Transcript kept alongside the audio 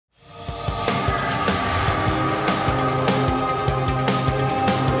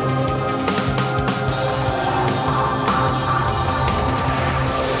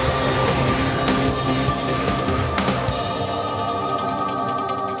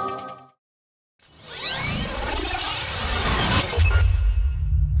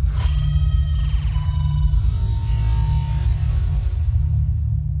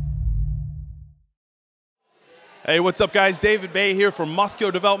Hey, what's up, guys? David Baye here from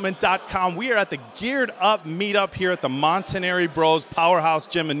MuscularDevelopment.com. We are at the Geared Up meetup here at the Montanari Brothers Powerhouse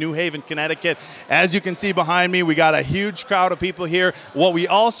Gym in New Haven, Connecticut. As you can see behind me, we got a huge crowd of people here. What we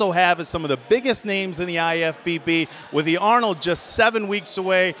also have is some of the biggest names in the IFBB. With the Arnold just 7 weeks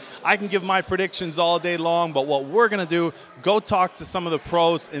away, I can give my predictions all day long, but what we're going to do, go talk to some of the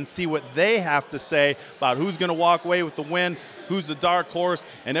pros and see what they have to say about who's going to walk away with the win, who's the dark horse,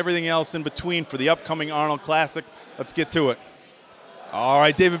 and everything else in between for the upcoming Arnold Classic. Let's get to it. All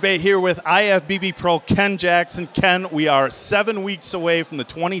right, David Baye here with IFBB Pro Ken Jackson. Ken, we are 7 weeks away from the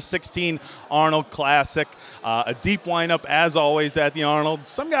 2016 Arnold Classic. A deep lineup, as always, at the Arnold.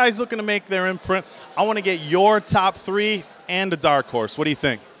 Some guys looking to make their imprint. I want to get your top three and a dark horse. What do you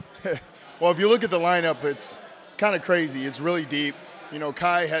think? Well, if you look at the lineup, it's kind of crazy. It's really deep. You know,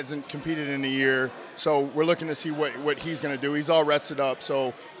 Kai hasn't competed in a year, so we're looking to see what he's going to do. He's all rested up,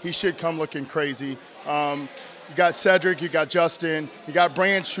 so he should come looking crazy. You got Cedric, you got Justin, you got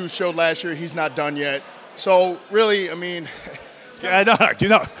Branch, who showed last year he's not done yet. So really, I mean, I know,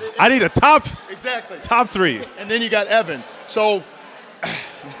 I need a top three. And then you got Evan. So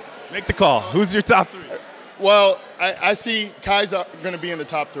make the call. Who's your top three? Well, I see Kai's going to be in the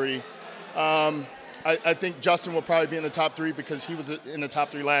top three. I think Justin will probably be in the top three because he was in the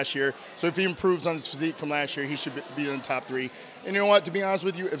top three last year. So if he improves on his physique from last year, he should be in the top three. And you know what? To be honest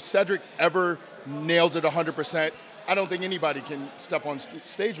with you, if Cedric ever nails it 100%, I don't think anybody can step on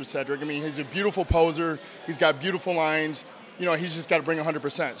stage with Cedric. I mean, he's a beautiful poser. He's got beautiful lines. You know, he's just got to bring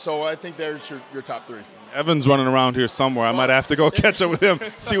 100%. So I think there's your top three. Evan's running around here somewhere. I might have to go catch up with him,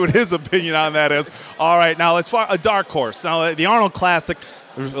 see what his opinion on that is. All right, now as far as a dark horse. Now, the Arnold Classic,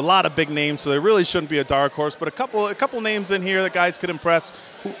 there's a lot of big names, so there really shouldn't be a dark horse. But a couple names in here that guys could impress.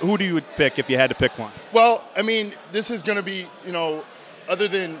 Who do you would pick if you had to pick one? Well, I mean, this is going to be, you know, other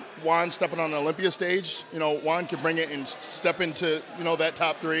than Juan stepping on the Olympia stage, you know, Juan could bring it and step into, you know, that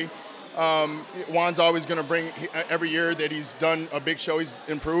top three. Juan's always going to bring, every year that he's done a big show, he's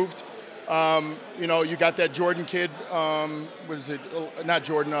improved. You know, you got that Jordan kid, what is it, not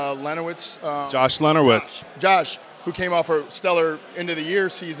Jordan, Lenowitz. Josh Lenowitz. Josh, who came off a stellar end of the year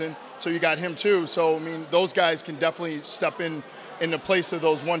season, so you got him too. So, I mean, those guys can definitely step in the place of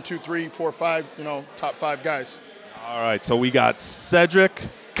those 1, 2, 3, 4, 5, you know, top 5 guys. All right, so we got Cedric,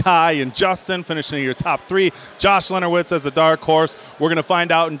 Kai, and Justin finishing in your top three. Josh Lenowitz as a dark horse. We're going to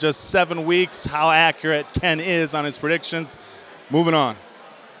find out in just 7 weeks how accurate Ken is on his predictions. Moving on.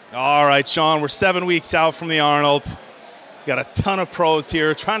 All right, Sean, we're 7 weeks out from the Arnold. Got a ton of pros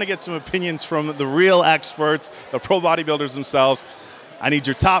here, trying to get some opinions from the real experts, the pro bodybuilders themselves. I need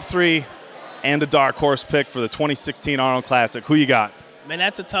your top three and a dark horse pick for the 2016 Arnold Classic. Who you got? Man,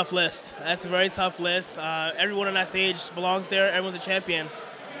 that's a tough list. That's a very tough list. Everyone on that stage belongs there. Everyone's a champion.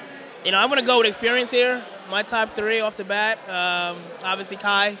 You know, I'm going to go with experience here. My top three off the bat, obviously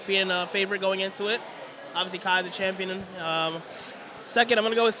Kai being a favorite going into it. Obviously Kai's a champion. Second, I'm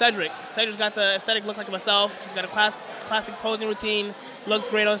going to go with Cedric. Cedric's got the aesthetic look like myself. He's got a classic posing routine. Looks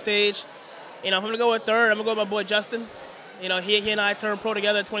great on stage. You know, if I'm going to go with third, I'm going to go with my boy Justin. You know, he and I turned pro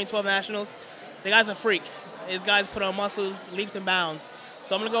together at 2012 Nationals. The guy's a freak. His guys put on muscles, leaps and bounds.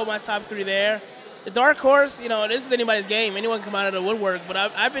 So I'm going to go with my top three there. The dark horse, you know, this is anybody's game. Anyone can come out of the woodwork. But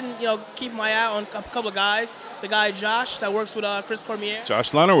I've been, you know, keeping my eye on a couple of guys. The guy Josh that works with Chris Cormier.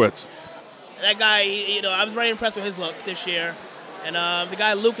 Josh Lenowitz. That guy, you know, I was very impressed with his look this year. And the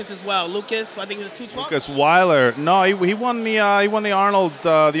guy Lucas as well. Lucas, I think he was 212. Lucas Weiler. No, he won the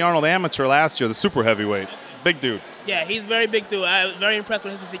Arnold Amateur last year, the super heavyweight. Big dude. Yeah, he's a very big dude. I was very impressed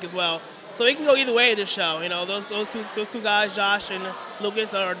with his physique as well. So he can go either way in this show. You know, those two guys, Josh and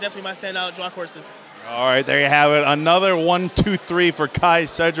Lucas, are definitely my standout dark horses. All right, there you have it. Another 1, 2, 3 for Kai,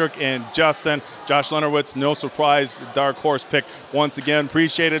 Cedric, and Justin. Josh Lenowitz, no surprise, dark horse pick once again.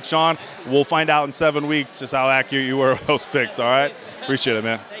 Appreciate it, Sean. We'll find out in 7 weeks just how accurate you were with those picks, all right? Appreciate it,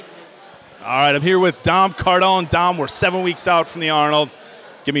 man. Thank you. All right, I'm here with Dom Cardone. Dom, we're 7 weeks out from the Arnold.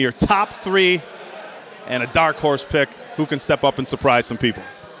 Give me your top three and a dark horse pick. Who can step up and surprise some people?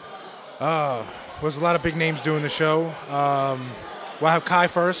 There's a lot of big names doing the show. We'll have Kai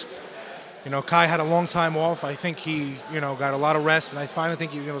first. You know, Kai had a long time off. I think he, you know, got a lot of rest, and I finally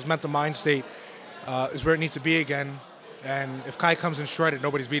think his mental mind state is where it needs to be again. And if Kai comes in shredded,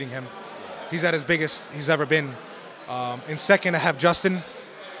 nobody's beating him. He's at his biggest he's ever been. In second, I have Justin.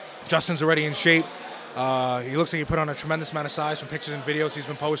 Justin's already in shape. He looks like he put on a tremendous amount of size from pictures and videos he's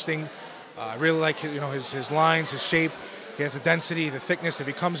been posting. I really like, you know, his lines, his shape. He has the density, the thickness. If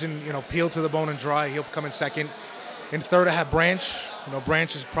he comes in, you know, peeled to the bone and dry, he'll come in second. In third, I have Branch. You know,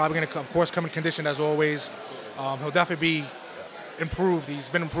 Branch is probably going to, of course, come in condition as always. He'll definitely be improved. He's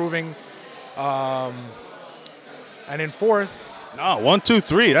been improving. And in fourth, no, 1, 2,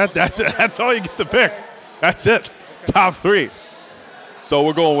 3. That's all you get to pick. That's it. Top 3. So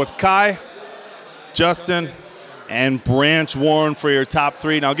we're going with Kai, Justin, and Branch Warren for your top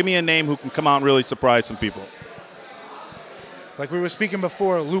 3. Now give me a name who can come out and really surprise some people. like we were speaking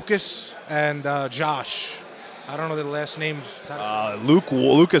before, Lucas and Josh. I don't know the last names.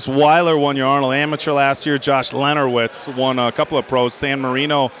 Lucas Weiler won your Arnold Amateur last year. Josh Lenarwitz won a couple of pros, San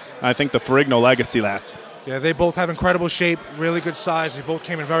Marino, and I think the Ferrigno Legacy last year. Yeah, they both have incredible shape, really good size. They both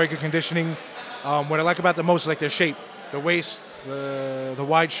came in very good conditioning. What I like about them most is like their shape, the waist, the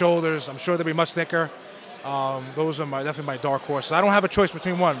wide shoulders. I'm sure they'll be much thicker. Those are definitely my dark horses. I don't have a choice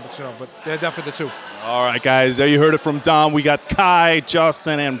between one, but they're definitely the 2. All right, guys, there you heard it from Dom. We got Kai,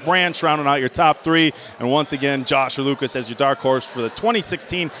 Justin, and Branch rounding out your top 3. And once again, Josh or Lucas as your dark horse for the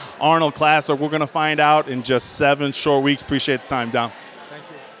 2016 Arnold Classic. We're going to find out in just 7 short weeks. Appreciate the time, Dom. Thank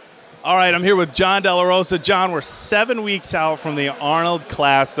you. All right, I'm here with John De La Rosa. John, we're 7 weeks out from the Arnold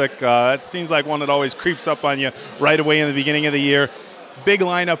Classic. That seems like one that always creeps up on you right away in the beginning of the year. Big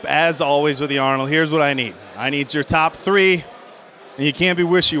lineup, as always, with the Arnold. Here's what I need. I need your top 3, and you can't be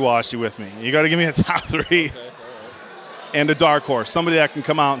wishy-washy with me. You got to give me a top 3 and a dark horse, somebody that can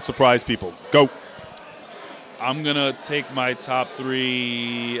come out and surprise people. Go. I'm going to take my top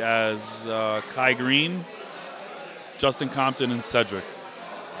 3 as Kai Green, Justin Compton, and Cedric.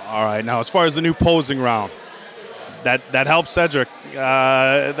 All right, now as far as the new posing round, that helps Cedric.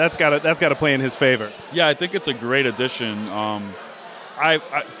 That's got to play in his favor. Yeah, I think it's a great addition.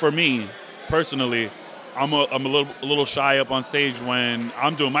 For me personally, I'm a little shy up on stage when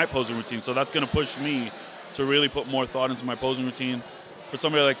I'm doing my posing routine, so that's going to push me to really put more thought into my posing routine. For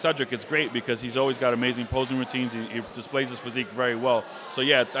somebody like Cedric, it's great because he's always got amazing posing routines. He displays his physique very well. So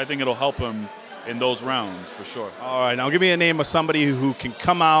yeah, I think it'll help him in those rounds for sure. All right, now give me a name of somebody who can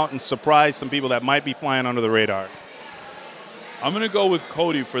come out and surprise some people that might be flying under the radar. I'm going to go with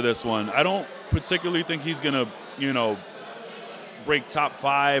Cody for this one. I don't particularly think he's going to, break top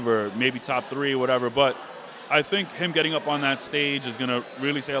 5 or maybe top 3 or whatever, but I think him getting up on that stage is going to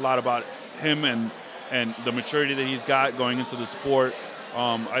really say a lot about him and the maturity that he's got going into the sport.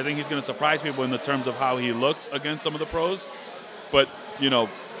 I think he's going to surprise people in the terms of how he looks against some of the pros, but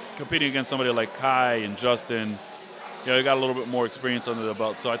competing against somebody like Kai and Justin, he got a little bit more experience under the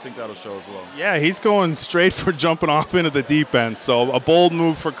belt, so I think that'll show as well. Yeah, he's going straight for jumping off into the deep end. So a bold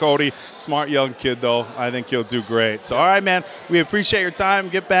move for Cody. Smart young kid, though. I think he'll do great. So, all right, man, we appreciate your time.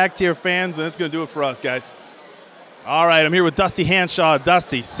 Get back to your fans, and that's going to do it for us, guys. All right, I'm here with Dusty Hanshaw.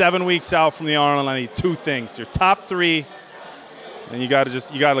 Dusty, 7 weeks out from the Arnold. I need 2 things. Your top 3, and you got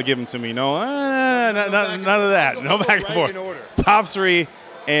to give them to me. No, none of that. No back and forth. Top 3,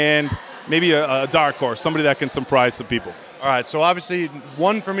 and maybe a dark horse, somebody that can surprise some people. All right, so obviously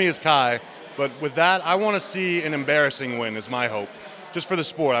 1 for me is Kai, but with that, I want to see an embarrassing win is my hope. Just for the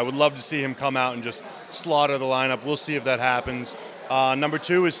sport, I would love to see him come out and just slaughter the lineup. We'll see if that happens. Number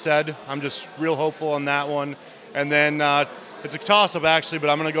 2 is Ced. I'm just real hopeful on that one. And then it's a toss-up, actually,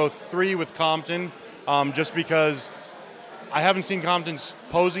 but I'm going to go 3 with Compton just because I haven't seen Compton's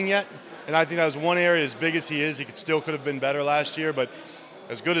posing yet, and I think that was one area, as big as he is, he could have been better last year, but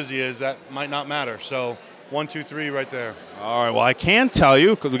as good as he is, that might not matter. So 1, 2, 3 right there. All right, well, I can tell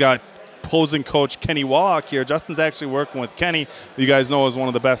you, because we got posing coach Kenny Wallach here. Justin's actually working with Kenny, who you guys know is one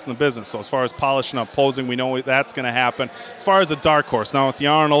of the best in the business. So as far as polishing up posing, we know that's going to happen. As far as a dark horse, now it's the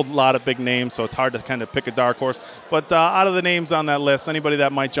Arnold, a lot of big names, so it's hard to kind of pick a dark horse. But out of the names on that list, anybody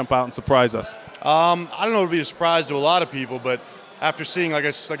that might jump out and surprise us? I don't know, it would be a surprise to a lot of people, but after seeing, like I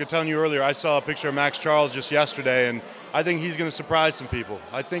was telling you earlier, I saw a picture of Max Charles just yesterday, and I think he's going to surprise some people.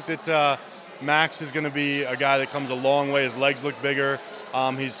 I think that Max is going to be a guy that comes a long way. His legs look bigger.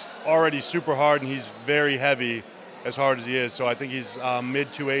 He's already super hard, and he's very heavy as hard as he is. So I think he's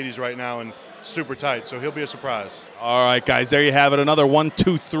mid-280s right now and super tight. So he'll be a surprise. All right, guys, there you have it. Another 1,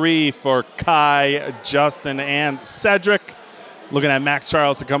 2, 3 for Kai, Justin, and Cedric. Looking at Max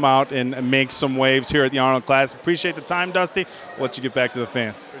Charles to come out and make some waves here at the Arnold Classic. Appreciate the time, Dusty. We'll let you get back to the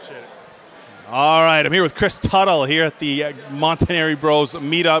fans. Appreciate it. All right, I'm here with Chris Tuttle here at the Montanari Bros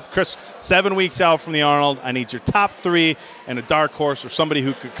meetup. Chris, 7 weeks out from the Arnold. I need your top 3 and a dark horse or somebody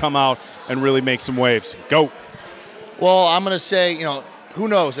who could come out and really make some waves. Go. Well, I'm going to say, who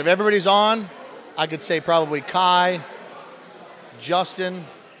knows? If everybody's on, I could say probably Kai, Justin,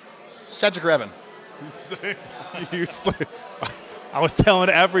 Cedric or Evan. I was telling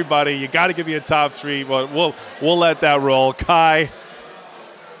everybody, you got to give me a top 3, but we'll let that roll. Kai,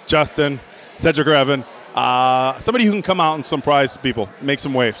 Justin, Cedric or Evan, somebody who can come out and surprise people, make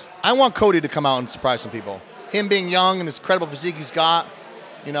some waves. I want Cody to come out and surprise some people. Him being young and his incredible physique he's got,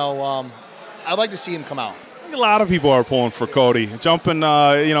 I'd like to see him come out. A lot of people are pulling for Cody. Jumping,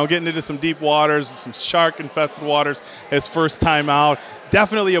 getting into some deep waters, some shark-infested waters his first time out.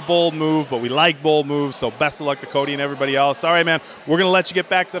 Definitely a bold move, but we like bold moves, so best of luck to Cody and everybody else. All right, man, we're going to let you get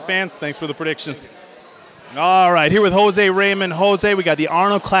back to the fans. Thanks for the predictions. All right, here with Jose Raymond. Jose, we got the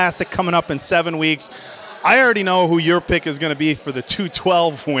Arnold Classic coming up in 7 weeks. I already know who your pick is going to be for the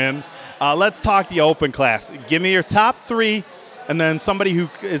 212 win. Let's talk the open class. Give me your top 3, and then somebody who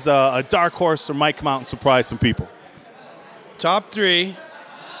is a dark horse or might come out and surprise some people. Top 3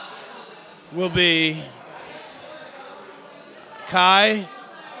 will be Kai,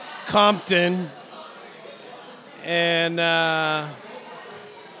 Compton, and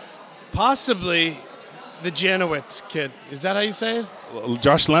possibly the Janowitz kid. Is that how you say it?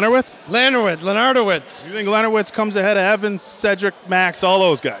 Josh Lenarwitz? Lenardowitz. You think Lenarwitz comes ahead of Evans, Cedric, Max, all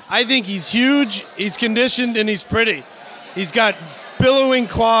those guys? I think he's huge, he's conditioned, and he's pretty. He's got billowing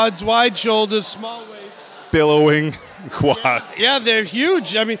quads, wide shoulders, small waist. Billowing quad. Yeah, they're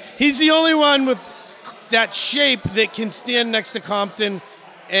huge. I mean, he's the only one with that shape that can stand next to Compton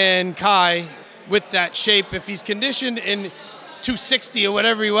and Kai with that shape. If he's conditioned in 260 or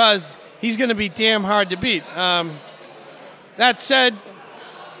whatever he was, he's going to be damn hard to beat. That said,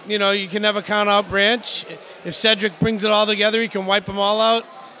 you can never count out Branch. If Cedric brings it all together, he can wipe them all out.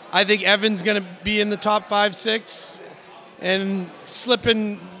 I think Evan's going to be in the top 5, 6. And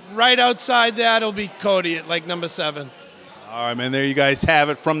slipping right outside that will be Cody at like number 7. All right, man, there you guys have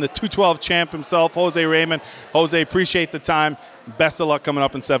it from the 212 champ himself, Jose Raymond. Jose, appreciate the time. Best of luck coming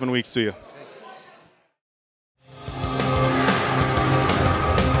up in 7 weeks to you.